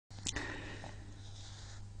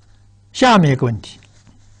下面一个问题：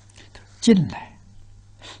近来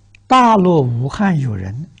大陆武汉有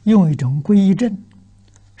人用一种皈依证，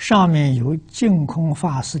上面有净空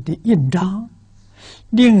法师的印章，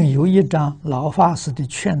另有一张老法师的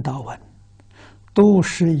劝导文，都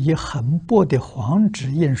是以很薄的黄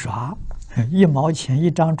纸印刷，1毛钱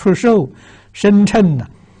一张出售，声称呢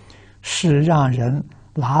是让人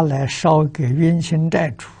拿来烧给冤亲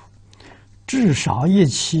债主，至少一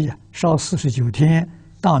期烧49天，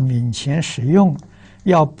当冥钱使用，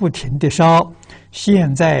要不停的烧。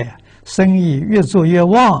现在生意越做越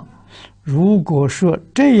旺，如果说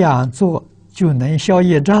这样做就能消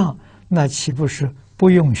业障，那岂不是不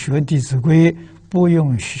用学《弟子规》，不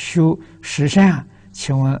用修十善？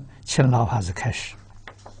请问，请老法师开示。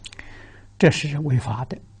这是违法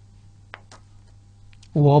的，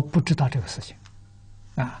我不知道这个事情，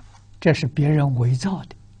啊，这是别人伪造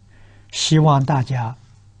的，希望大家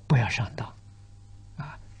不要上当，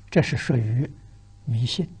啊，这是属于迷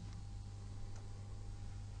信，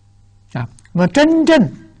啊，那么真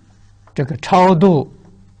正这个超度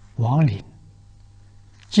亡灵，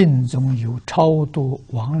经中有超度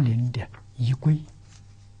亡灵的仪规，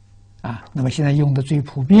啊，那么现在用的最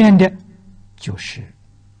普遍的就是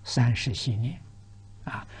30系念，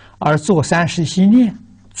啊，而做30系念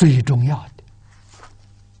最重要的，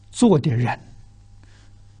做的人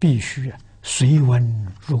必须随文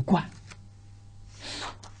入观，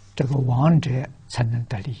这个亡者才能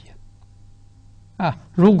得利益。啊，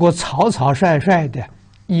如果草草率率的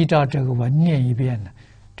依照这个文念一遍呢，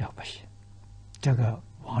这不行，这个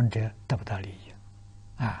亡者得不到利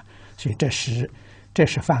益，啊，所以这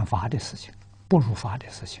是犯法的事情，不如法的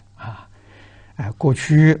事情啊。过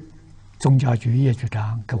去宗教局叶局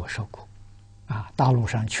长给我说过，啊，大陆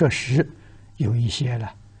上确实有一些呢，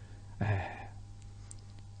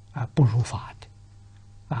不如法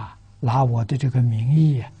的，啊，拿我的这个名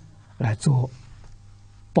义来做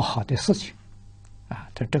不好的事情，啊，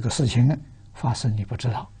这个事情法师你不知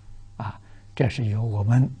道，啊，这是由我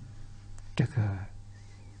们这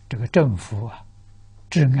个政府啊，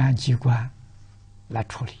治安机关来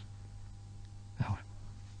处理。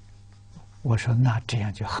我说那这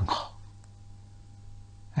样就很好，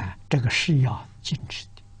这个是要禁止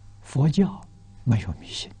的。佛教没有迷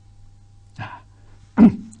信，啊，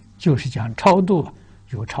就是讲超度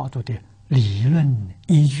有超度的理论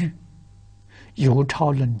依据，有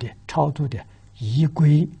超度的仪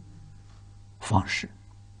规方式，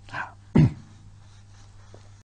啊。